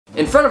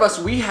In front of us,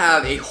 we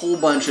have a whole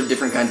bunch of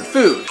different kinds of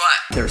food,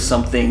 but there's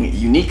something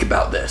unique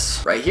about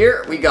this. Right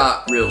here, we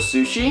got real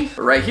sushi.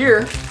 Right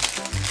here,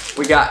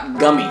 we got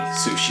gummy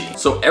sushi.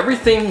 So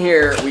everything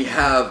here, we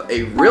have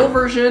a real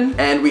version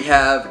and we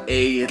have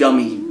a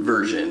gummy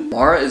version.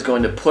 Mara is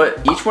going to put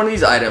each one of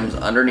these items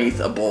underneath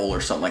a bowl or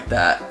something like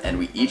that, and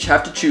we each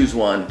have to choose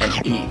one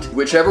and eat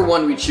whichever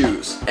one we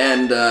choose.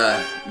 And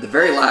the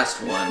very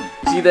last one,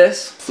 see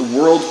this? It's the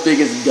world's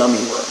biggest gummy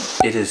worm.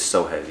 It is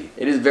so heavy.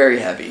 It is very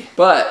heavy.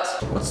 But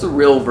what's the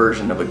real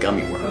version of a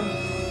gummy worm?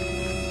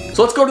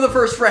 So let's go to the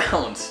first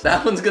round.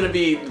 That one's gonna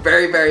be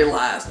very, very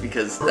last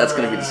because that's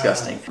gonna be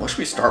disgusting. What should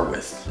we start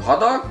with? Hot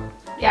dog?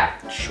 Yeah.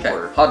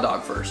 Sure. Okay, hot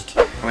dog first.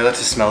 Can we let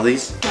us smell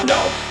these? No.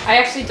 I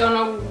actually don't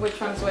know which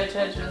one's which.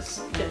 I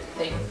just did the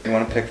thing. You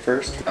want to pick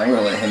first? I'm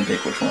gonna let him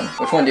pick which one.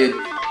 Which one, dude?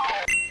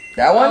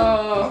 That one?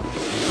 Oh.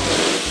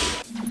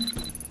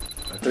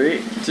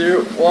 3,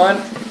 2,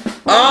 1.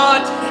 Oh,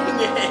 dang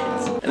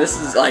it! And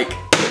this is like.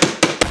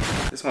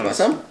 This one. Want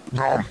some?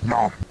 No.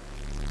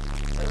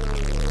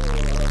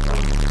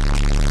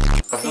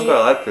 I think I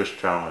like this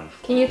challenge.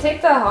 Can you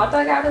take the hot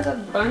dog out of the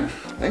bun? I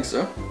think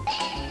so.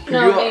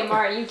 No, hey,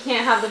 Mara, you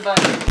can't have the bun.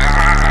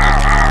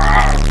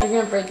 You're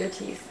gonna break your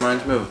teeth.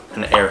 Reminds me of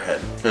an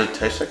airhead. Does it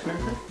taste like an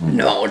airhead?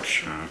 No,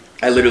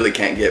 I literally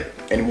can't get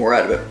any more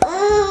out of it.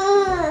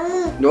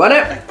 You want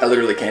it? I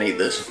literally can't eat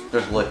this.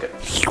 Just lick it.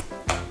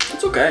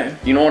 It's okay.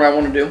 You know what I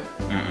want to do?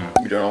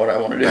 You don't know what I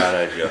want to do?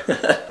 Bad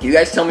idea. You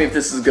guys tell me if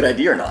this is a good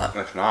idea or not.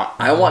 It's not.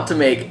 I want to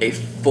make a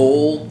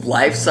full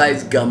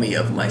life-size gummy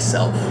of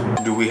myself.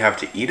 Do we have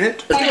to eat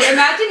it? Dude,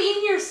 imagine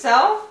eating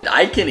yourself.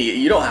 I can eat it.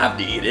 You don't have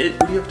to eat it.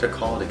 Who do you have to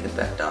call to get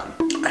that done?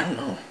 I don't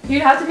know.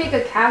 You'd have to make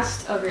a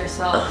cast of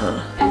yourself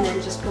and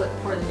then just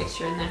pour the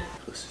mixture in there.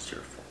 This is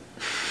your fault.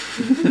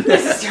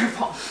 This is your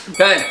fault.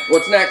 Okay,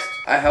 what's next?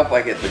 I hope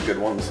I get the good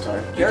one this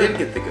time. You did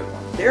get the good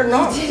one. They're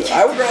not.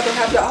 I would rather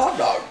have that hot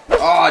dog.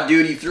 Oh,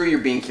 dude, you threw your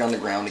binky on the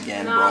ground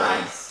again, bro.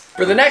 Nice.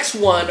 For the next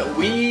one,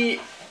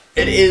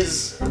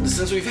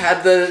 since we've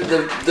had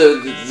the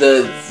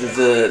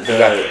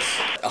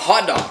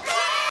hot dog.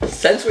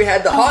 Since we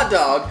had the hot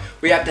dog,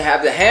 we have to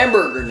have the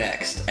hamburger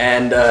next.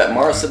 And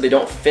Mara said they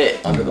don't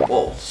fit under the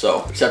bowl.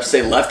 So we just have to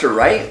say left or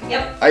right.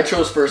 Yep. I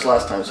chose first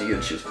last time, so you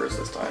gotta choose first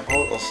this time.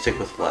 I'll stick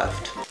with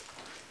left.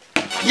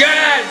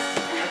 Yes!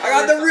 I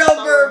got the real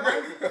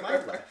burger. My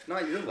left,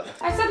 not your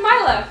left. I said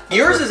my left.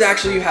 Yours is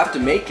actually you have to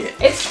make it.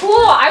 It's cool.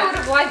 I would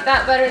have liked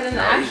that better than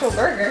the actual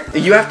burger.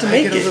 You have to I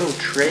make get it. a little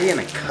tray and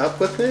a cup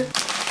with it?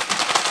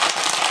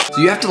 So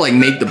you have to like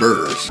make the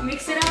burgers.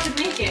 Mix it up and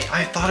make it.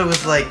 I thought it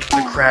was like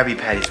the Krabby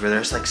Patties where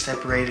they're just like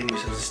separated and you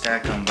just have to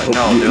stack them, but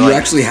no, you they're like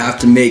actually have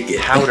to make it.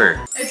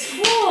 powder. It's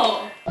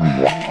cool.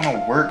 I want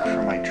to work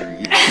for my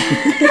treat.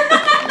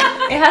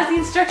 It has the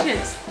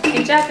instructions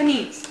in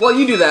Japanese. While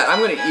you do that, I'm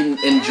gonna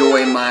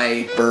enjoy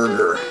my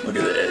burger. Look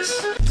at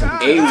this. It's an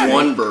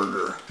A1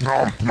 burger.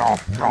 No.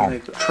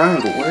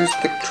 Triangle, where's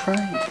the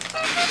triangle?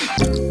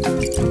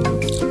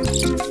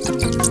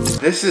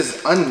 This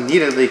is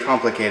unneededly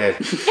complicated.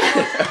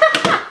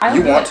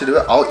 You want to do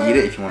it? I'll eat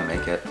it if you want to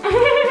make it.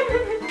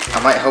 I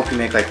might help you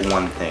make like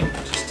one thing,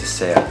 just to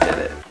say I did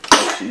it.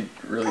 She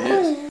really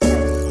is.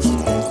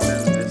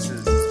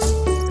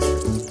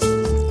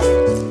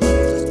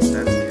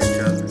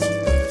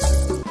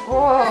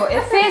 Whoa,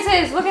 it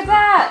fizzes. Look at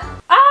that.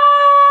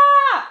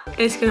 Ah!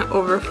 It's gonna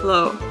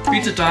overflow.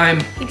 Pizza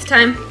time. Pizza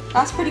time.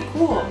 That's pretty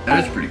cool.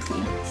 That is pretty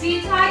cool.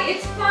 See, Ty,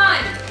 it's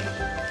fun.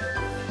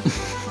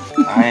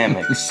 I am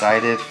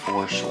excited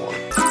for sure.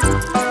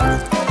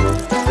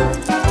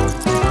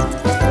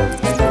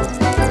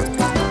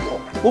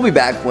 We'll be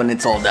back when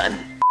it's all done.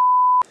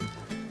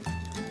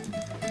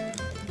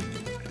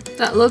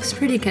 That looks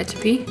pretty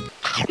ketchupy.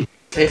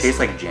 Tastes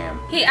like jam.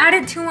 He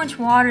added too much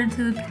water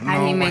to the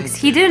patty mix.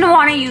 He didn't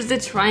want to use the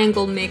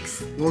triangle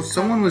mix. Well,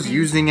 someone was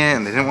using it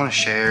and they didn't want to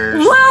share.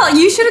 Well,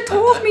 you should have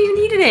told me you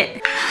needed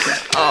it.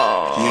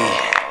 Oh,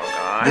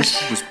 yeah.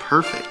 This was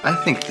perfect. I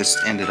think this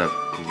ended up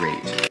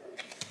great.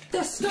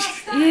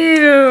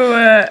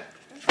 Ew.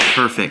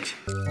 Perfect.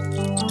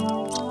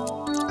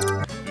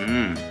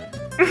 Mmm.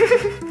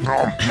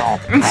 No.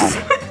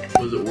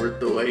 Was it worth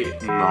the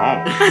wait? No.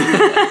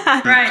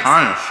 Right. It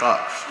kind of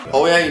sucks.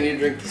 Oh yeah, you need to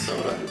drink the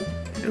soda.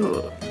 It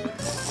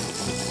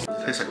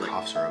tastes like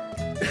cough syrup.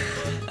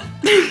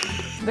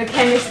 The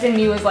chemist in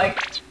me was like,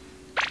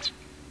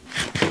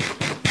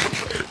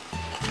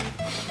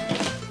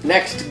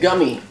 Next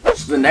gummy.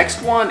 So the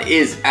next one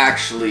is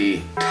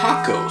actually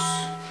tacos.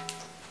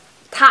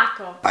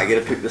 taco. I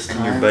get to pick this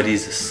time. Your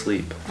buddy's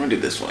asleep. I'm gonna do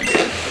this one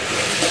again.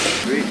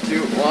 3,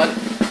 2, 1.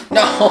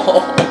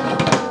 No!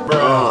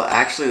 Bro,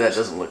 actually that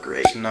doesn't look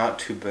great. It's not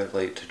too bad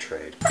late to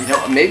trade. You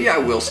know, maybe I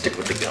will stick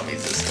with the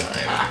gummies this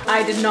time.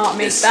 I did not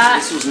make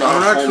that. This was not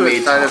I'm a not too homemade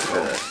excited taco.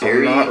 for this.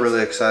 Very- I'm not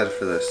really excited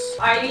for this.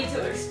 I need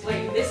to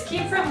explain. This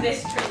came from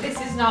this tree.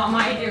 This is not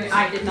my doing.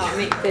 I did not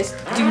make this.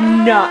 Do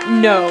not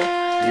know.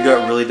 You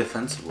got really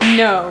defensive.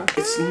 No.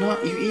 It's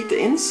not, you eat the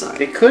inside.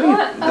 It could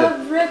What eat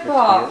a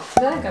ripoff. Is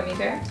that a gummy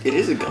bear? It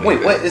is a gummy Wait,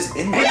 bear. what is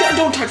in Hey, there?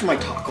 don't touch my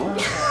taco.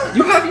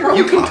 You have your own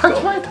You can taco.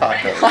 touch my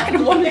taco. I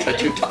don't want to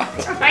touch your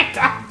taco. My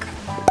taco.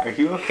 Are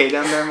you okay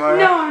down there, Mara?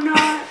 No, I'm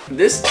not.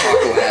 This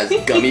taco has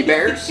gummy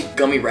bears,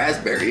 gummy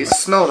raspberries.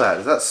 Smell that.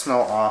 Does that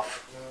smell off?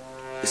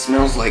 It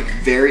smells like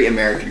very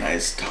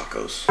Americanized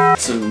tacos.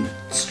 Some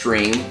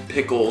string,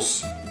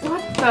 pickles.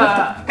 What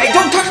the? Hey,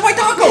 don't touch my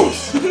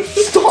tacos!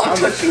 Stop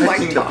touching my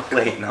the taco.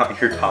 plate, not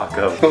your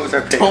taco. What was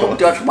our pickle? Don't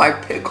touch my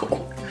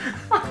pickle.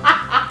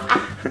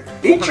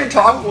 Eat your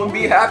taco and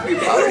be happy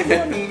about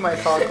it. Eat my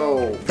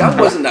taco. That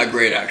wasn't that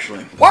great,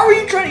 actually. Why were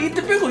you trying to eat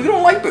the pickle? You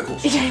don't like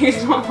pickles. You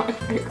smell my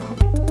pickle.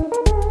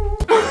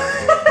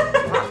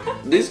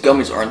 These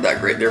gummies aren't that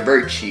great. They're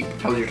very cheap.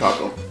 How was your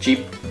taco?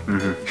 Cheap?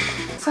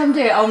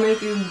 Someday I'll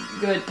make you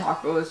good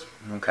tacos.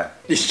 Okay.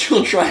 You're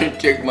still trying to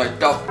take my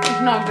stuff.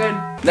 It's not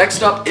good.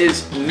 Next up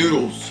is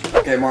noodles.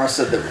 Okay, Mara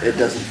said that it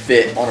doesn't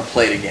fit on a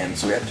plate again,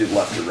 so we have to do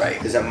left or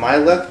right. Is it my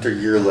left or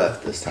your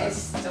left this time?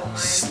 Still mine.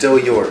 Still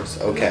yours.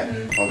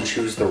 Okay. I'll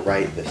choose the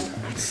right this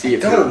time. Let's see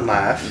if Don't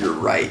laugh. your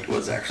right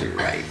was actually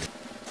right.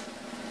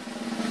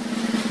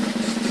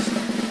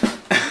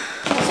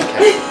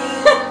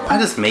 Why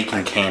does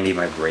making candy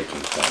my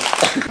breaking point?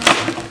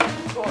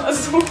 Oh, that's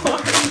so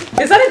hard.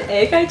 Is that an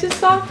egg I just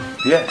saw?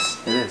 Yes,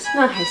 it is.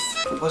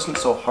 Nice. It wasn't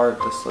so hard.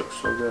 This looks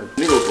so good.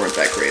 Noodles weren't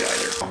that great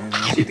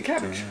either. See the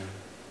cabbage.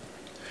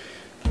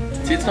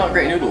 See, it's not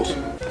great noodles.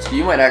 So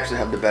you might actually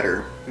have the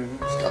better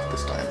stuff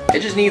this time.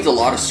 It just needs a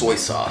lot of soy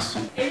sauce.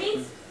 It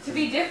needs to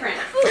be different.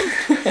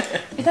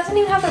 It doesn't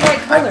even have the right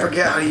color. I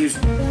forget how to use.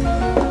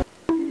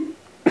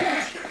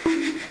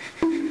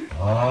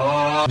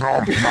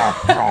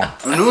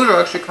 The noodles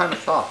are actually kind of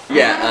soft.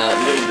 Yeah,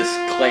 little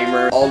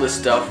disclaimer. All this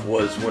stuff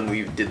was when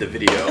we did the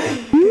video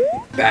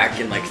back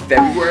in like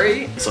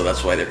February, so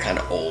that's why they're kind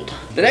of old.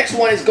 The next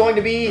one is going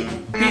to be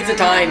pizza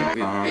time.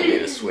 We need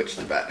to switch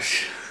the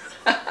batch.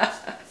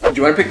 Do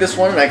you want to pick this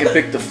one and I can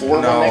pick the floor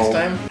one next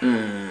time?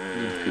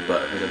 Be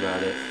butthurt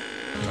about it.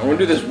 I'm gonna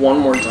do this one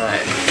more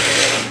time.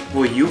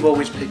 Well, you've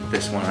always picked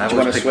this one. I Do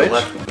you always picked the wanna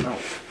left one. No.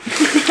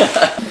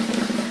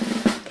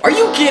 Are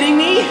you kidding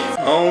me?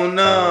 Oh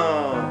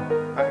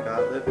no! I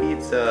got the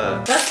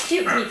pizza. That's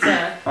cute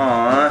pizza.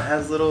 Aw, it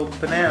has little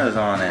bananas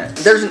on it.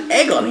 There's an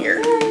egg on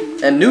here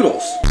and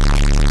noodles.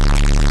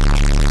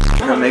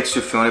 If it makes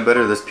you feel any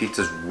better, this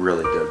pizza's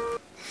really good.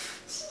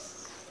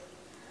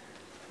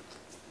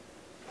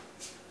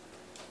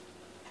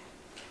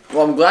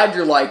 Well, I'm glad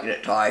you're liking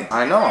it, Ty.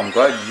 I know, I'm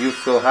glad you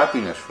feel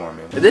happiness for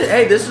me.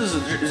 Hey, this is,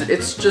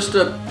 it's just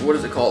a, what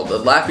is it called? The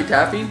Laffy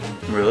Taffy?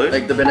 Really?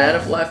 Like the banana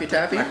Laffy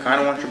Taffy? I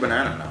kind of want your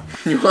banana now.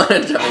 You want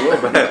it? A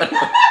little bit.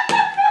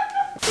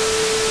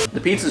 The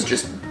pizza's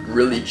just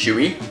really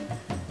chewy.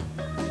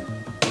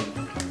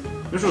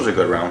 This was a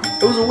good round.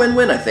 It was a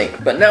win-win, I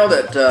think. But now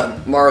that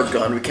Mara's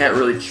gone, we can't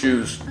really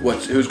choose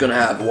who's gonna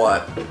have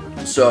what.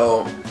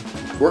 So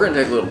we're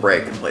gonna take a little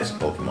break and play some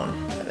Pokemon,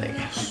 I think.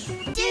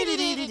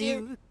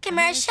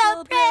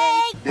 Commercial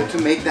break. You have to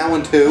make that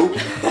one too?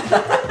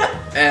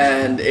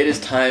 And it is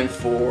time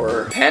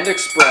for Panda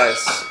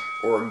Express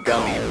or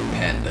Gummy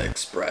Panda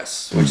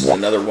Express, which is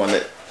another one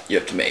that you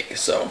have to make.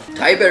 So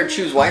Ty, you better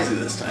choose wisely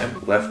this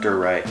time. Left or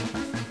right?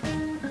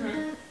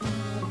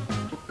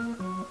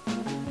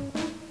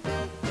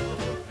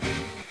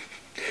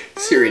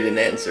 Siri didn't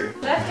answer.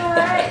 Left or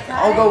right?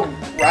 I'll go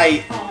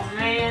right. Oh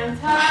man,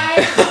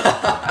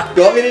 Ty.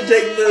 You want me to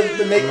take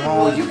the make?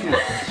 No, you can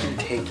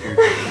take your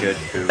good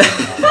food.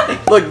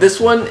 Look, this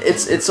one,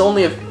 it's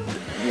only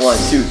 1,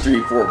 2,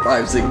 3, 4,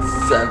 5,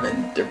 6,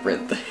 7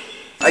 different things.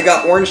 I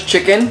got orange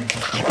chicken.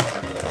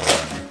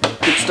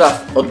 Good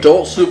stuff.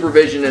 Adult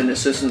supervision and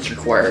assistance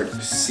required.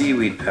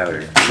 Seaweed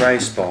powder,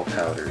 rice ball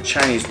powder,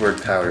 Chinese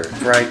word powder,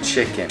 fried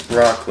chicken,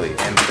 broccoli,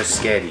 and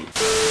biscotti.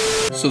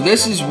 So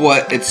this is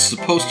what it's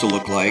supposed to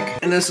look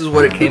like, and this is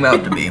what it came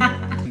out to be.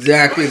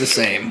 Exactly the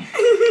same.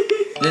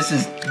 This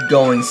is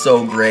going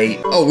so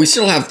great. Oh, we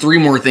still have 3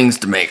 more things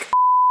to make.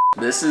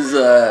 This is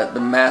the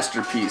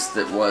masterpiece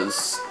that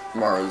was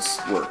Mara's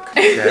work.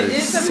 That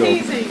is It's so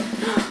amazing.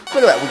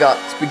 Look at that, we got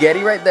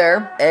spaghetti right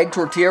there, egg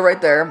tortilla right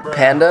there,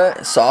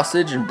 panda,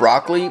 sausage and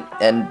broccoli,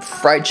 and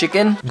fried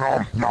chicken.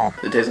 Nom nom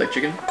It tastes like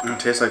chicken? It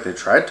tastes like they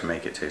tried to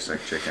make it taste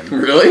like chicken.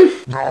 Really?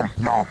 nom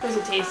nom. Does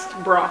it taste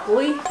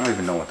broccoli? I don't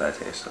even know what that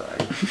tastes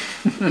like.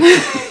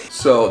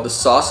 So the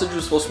sausage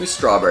was supposed to be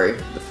strawberry,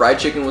 the fried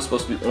chicken was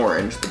supposed to be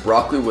orange, the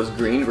broccoli was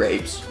green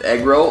grapes, the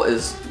egg roll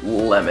is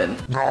lemon.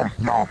 Nom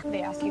nom.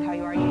 They ask you how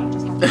you are, you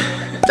just have to say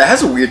that. That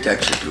has a weird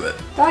texture to it.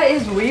 That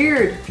is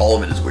weird. All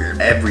of it is weird.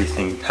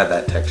 Everything had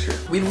that texture.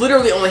 We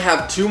literally only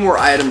have 2 more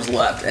items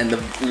left, and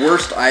the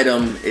worst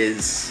item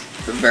is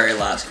the very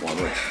last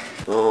one, which,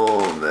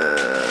 oh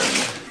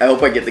man. I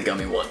hope I get the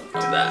gummy one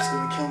of that.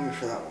 gonna kill me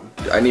for that one.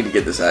 I need to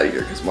get this out of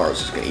here because Mara's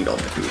just gonna eat all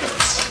my food.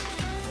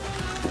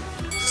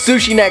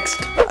 Sushi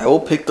next. I will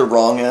pick the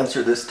wrong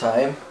answer this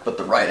time, but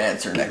the right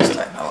answer next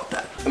time. How about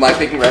that? Am I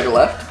picking right or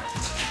left?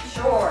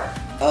 Sure.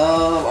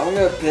 I'm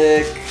gonna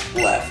pick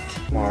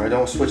left. Mara,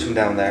 don't switch them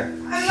down there.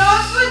 I'm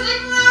not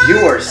switching them.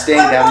 You are staying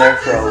down there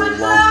for a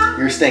long.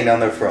 You're staying down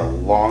there for a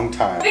long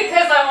time.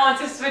 Because I want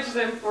to switch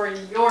them for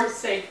your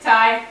sake,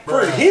 Ty.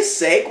 For his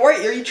sake? Why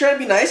are you trying to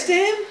be nice to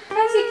him?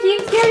 Because he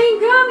keeps getting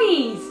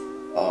gummies.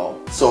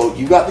 Oh, so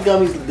you got the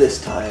gummies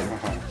this time,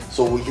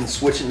 so we can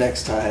switch it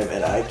next time,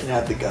 and I can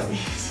have the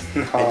gummies.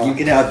 And you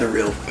can have the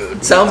real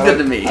food. Sounds good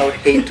to me. I would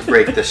hate to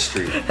break this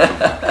streak.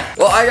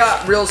 Well, I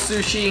got real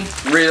sushi.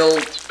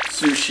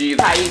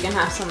 Ty, you can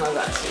have some of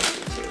that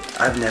sushi too.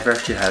 I've never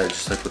actually had it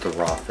just like with a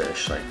raw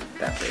fish, like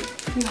that big.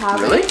 You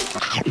have Really?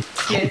 it?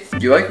 Yes. Do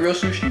you like real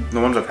sushi? The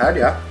ones I've had,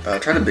 yeah.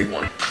 Try the big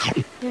one.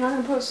 You're not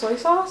gonna put soy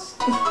sauce?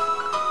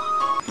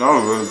 No,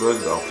 really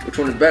good though. Which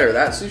one is better,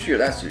 that sushi or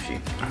that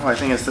sushi? Oh, I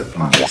think it's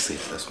obviously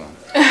it's this one.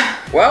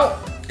 Well,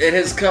 it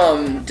has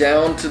come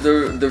down to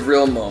the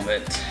real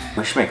moment.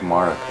 We should make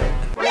Mara pick.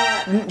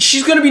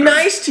 She's gonna be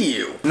nice to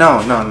you.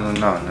 No.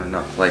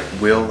 Like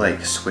we'll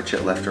like switch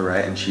it left or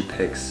right, and she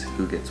picks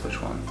who gets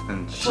which one.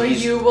 And So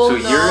you will so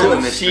know. you're the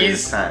So mystery she's-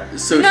 this time.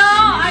 So No,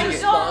 I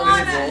she's don't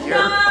want responsible.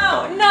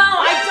 to. No,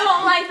 I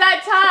don't like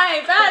that,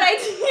 Ty. Bad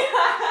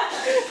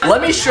idea.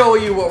 Let me show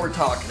you what we're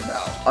talking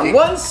about. On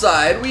one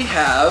side, we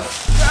have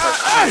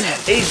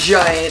a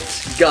giant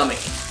gummy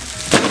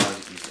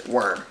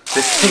worm.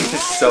 This thing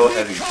is so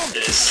heavy.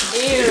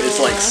 It's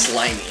like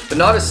slimy, but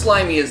not as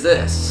slimy as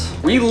this.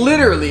 We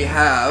literally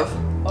have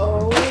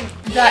Oh,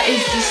 that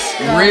is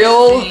disgusting.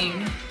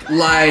 real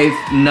live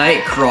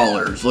night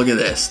crawlers. Look at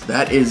this.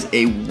 That is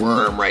a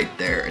worm right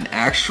there. An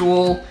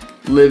actual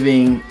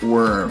living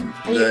worm.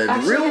 Are you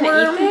actually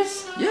gonna eat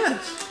this?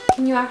 Yes.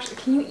 Can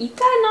you eat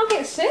that and not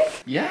get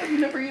sick? Yeah, you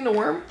never eaten a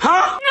worm?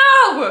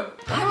 No!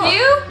 Have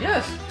you?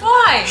 Yes.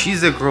 Why?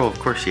 She's a girl, of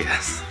course she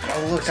has.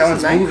 Oh look, It's that a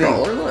one's night moving.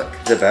 crawler, look.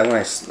 Is it bad when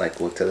I like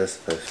looked at this?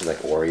 But it's like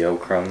Oreo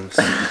crumbs.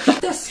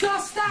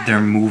 Disgusting. They're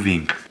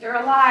moving. They're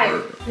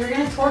alive. You're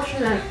gonna torture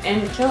them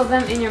and kill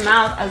them in your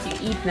mouth as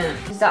you eat them.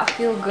 Does that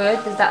feel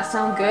good? Does that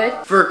sound good?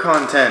 For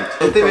content.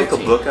 Did they make a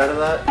Protein. book out of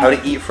that? How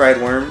to eat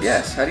fried worms?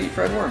 Yes, how do you eat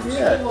fried worms?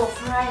 Yeah. We'll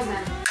fry them. Are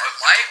live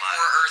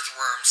or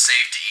earthworms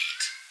safe to eat?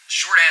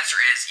 Short answer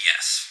is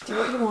yes. Do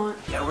what you want.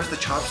 Yeah, where's the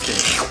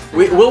chopstick?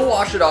 We'll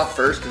wash it off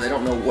first because I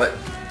don't know what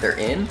they're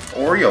in.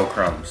 Oreo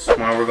crumbs.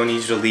 Well, we're gonna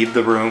need you to leave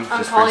the room. I'm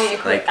just calling for, it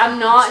quit. like, I'm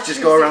not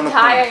just go around the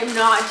Ty, corner. I'm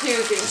not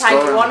choosing. Just Ty, go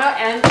you around. wanna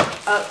end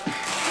up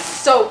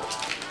soaked.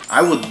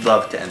 I would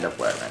love to end up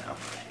wet right now.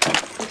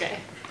 Okay.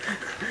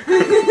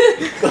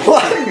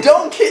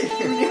 Don't get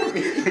near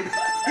me.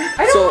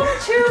 I don't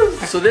want to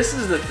choose. So this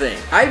is the thing.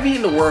 I've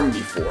eaten a worm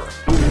before.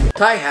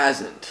 Ty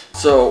hasn't.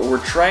 So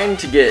we're trying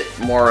to get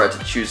Mara to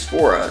choose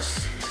for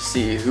us to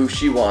see who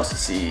she wants to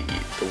see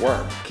eat the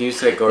worm. Can you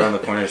just like go around the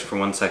corners for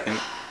 1 second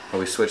while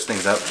we switch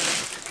things up?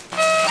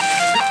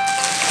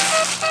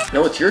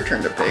 No, it's your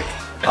turn to pick.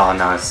 Oh,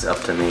 now it's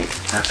up to me.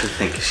 I have to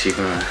think, is she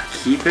gonna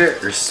keep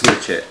it or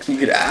switch it? You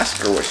could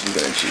ask her what she's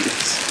gonna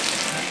choose.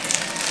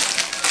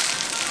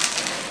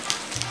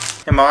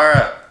 Hey,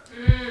 Mara.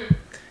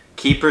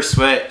 Keep or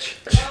switch?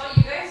 Well,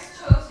 you guys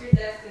chose your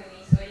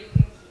destiny, so you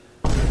can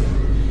keep.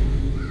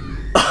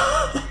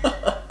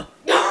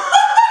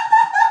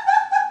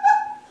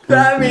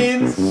 That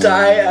means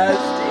Ty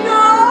asked you.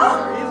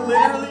 No! He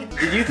literally.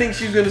 Did you think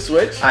she was gonna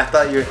switch? I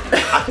thought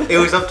it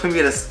was up to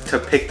me to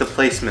pick the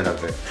placement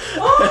of it.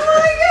 Oh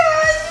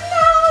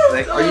my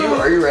god, Like,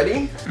 Are you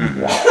ready?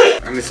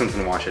 I need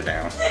something to wash it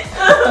down.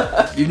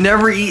 You've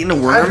never eaten a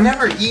I've worm?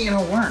 never eaten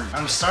a worm.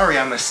 I'm sorry,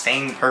 I'm a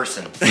sane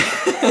person.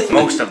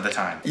 Most of the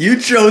time. You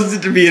chose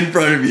it to be in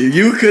front of you.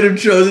 You could have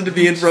chosen to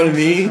be in front of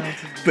me,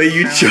 but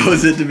you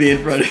chose it to be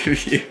in front of you.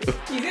 He's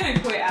gonna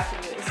quit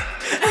after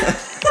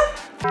this.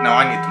 No,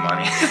 I need the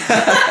money.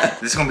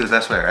 This is gonna be the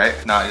best way, right?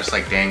 Not just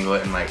like dangle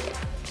it and like.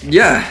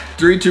 Yeah,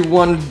 3, 2,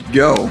 1,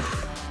 go.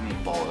 I need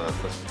to ball it up.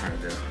 That's what I'm trying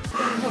to do.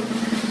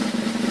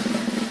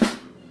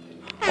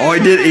 Oh, he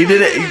did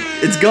it.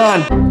 It's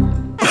gone.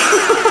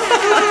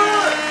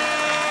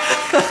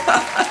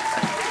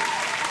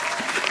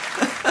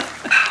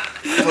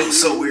 It looks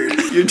so weird.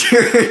 You're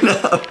tearing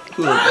up.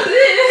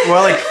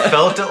 Well, I like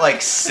felt it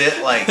like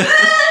sit like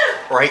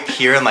right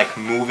here and like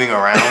moving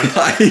around.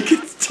 I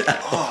can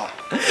tell.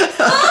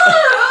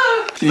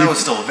 That was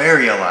still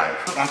very alive.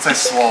 Once I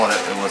swallowed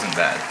it, it wasn't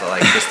bad. But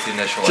like just the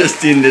initial, like,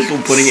 Just the initial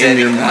putting it in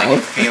your sitting, like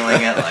mouth.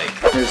 feeling it, like.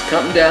 It's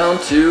come down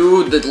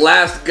to the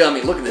last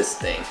gummy. Look at this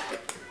thing.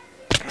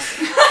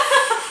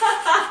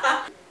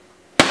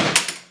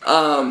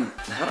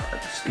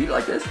 Just eat it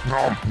like this.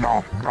 Nom,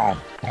 nom, nom,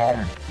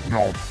 nom,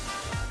 nom.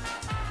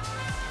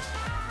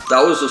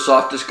 That was the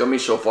softest gummy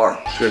so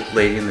far. Like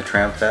Lady and the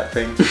Tramp, that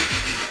thing.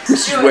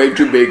 This is way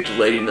too big to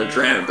Lady in the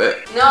Tramp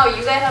it. No,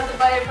 you guys have to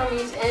bite it from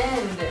each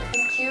end.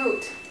 It's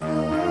cute.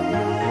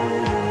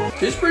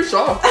 It's pretty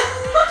soft.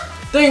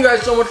 Thank you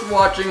guys so much for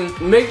watching.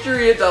 Make sure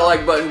you hit that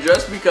like button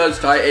just because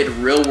Ty ate a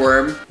real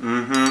worm.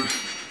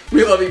 Mm-hmm.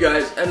 We love you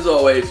guys, and as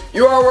always,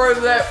 you are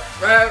worth it.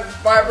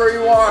 Fiber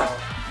you are.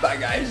 Bye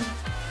guys.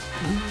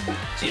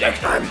 See you next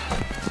time.